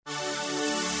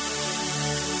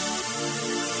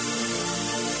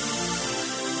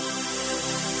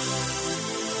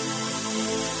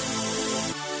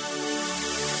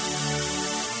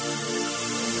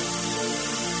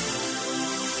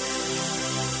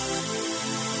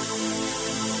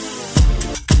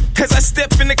As I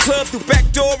step in the club through back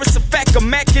door, it's a fact, I'm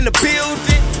Mac in the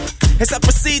building. As I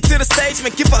proceed to the stage,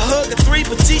 man, give a hug, a 3,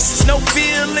 but Jesus, no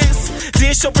feelings.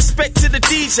 Then show respect to the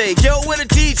DJ. Yo, what a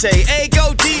DJ, hey,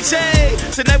 go DJ.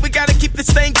 Tonight we gotta keep this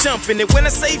thing jumping. And when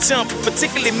I say jumping,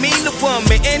 particularly mean the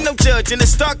woman. Ain't no judging,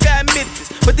 it's dark, I admit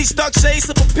this. But these dark shades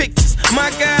of pictures.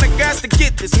 My God, I got to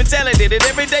get this mentality that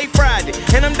every day Friday.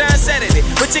 And I'm down Saturday,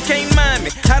 but you can't mind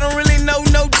me. I don't really know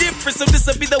no difference. So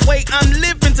this'll be the way I'm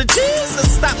living. To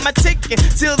Jesus, stop my ticking.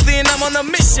 Till then, I'm on a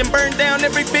mission. Burn down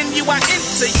every venue I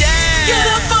enter, yeah. Get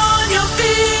up on your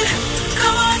feet,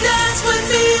 come on dance with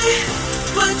me.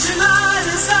 Put your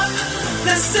lighters up,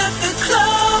 let's set the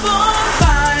club on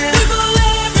fire. People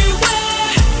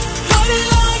everywhere, party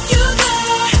like you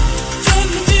there. Turn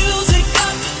the music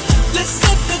up, let's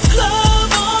set the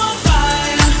club on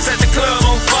fire. Set the club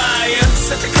on fire,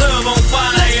 set the club on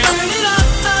fire. Let's burn it up,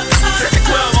 set the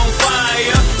club on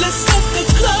fire. Let's set the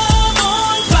club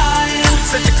on fire.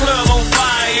 Set the club on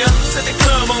fire, set the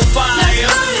club on fire. Let's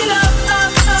burn it up.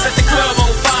 Set the club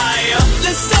on fire.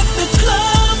 Let's set the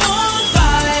club on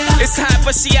fire. It's hot,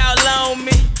 but she all on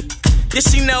me. Yeah,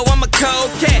 she know I'm a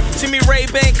cold cat. Jimmy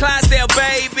Ray-Ban, Clydesdale,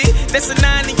 baby. That's a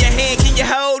 9 in your hand, can you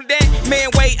hold that? Man,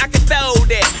 wait, I can throw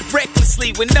that.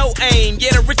 Recklessly with no aim.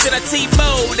 Yeah, the Richard I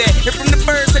T-Bow that. And from the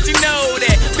birds that you know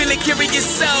that. Feeling curious,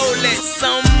 soulless.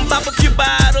 Some pop a few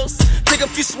bottles, take a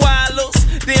few swallows,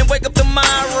 then wake up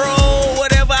tomorrow.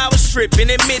 Whatever, I was tripping.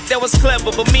 Admit that was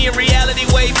clever, but me in reality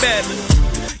way better.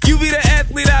 You be the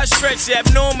athlete, I stretch you.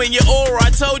 Abnormal in your aura, I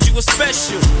told you was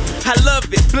special. I love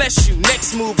it, bless you.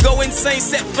 Next move, go insane,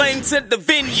 set flame to the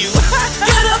venue.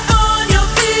 Get up on your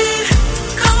feet,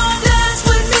 come on dance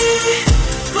with me.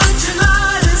 Put your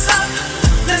lighters up,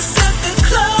 let's set the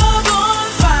club on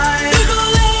fire.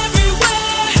 People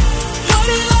everywhere,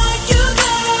 party like you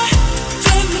there.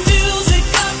 Turn the music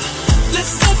up, let's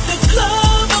set the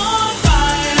club on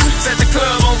fire. Set the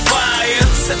club on fire,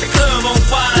 set the club on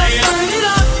fire. Let's burn it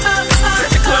up. Set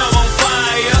the club on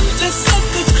fire. Let's set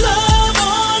the club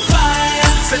on fire.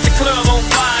 Set the club on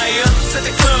fire. Set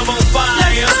the club on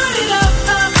fire. Let's burn it up.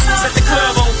 Set the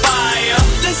club on fire.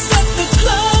 Let's set the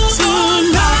club on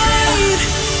fire.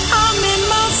 I'm in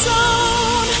my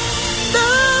zone. The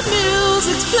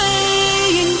music's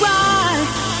playing right.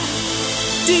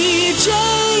 DJ,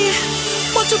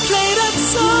 won't you play that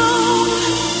song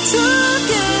to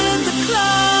get the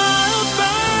club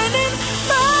burning,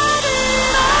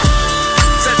 burning up?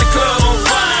 Set the club on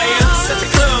fire. Set the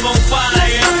club on fire.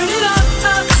 Let's burn it up.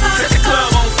 Set the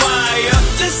club on fire.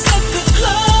 Let's set the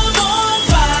club on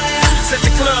fire. Set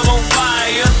the club on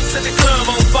fire. Set the club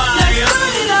on fire. Let's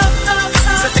burn it up.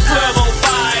 Set the club on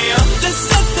fire. Let's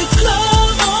set the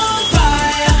club on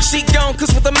fire. She gone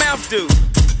cause what the mouth do.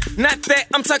 Not that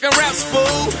I'm talking raps,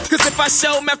 fool. Cause if I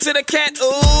show mouth to the cat,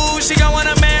 ooh, she gon'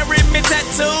 wanna marry me,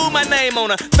 tattoo my name on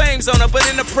her, fame's on her. But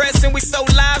in the press and we so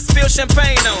live, spill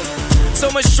champagne on her. So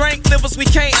much drink, livers we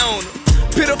can't own her.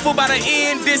 Pitiful by the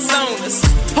end, disowners.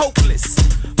 Hopeless,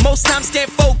 most times can't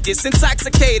focus.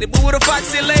 Intoxicated, but with a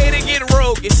foxy lady get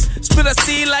roguish. Split a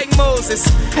seed like Moses.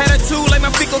 Had a tool like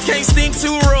my pickle can't sting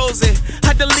too rosy.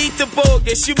 I delete the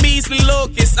bogus, you measly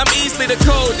locust. I'm easily the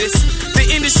coldest. The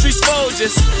industry's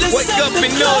Folgers. Wake up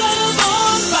and notice.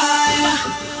 On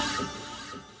fire.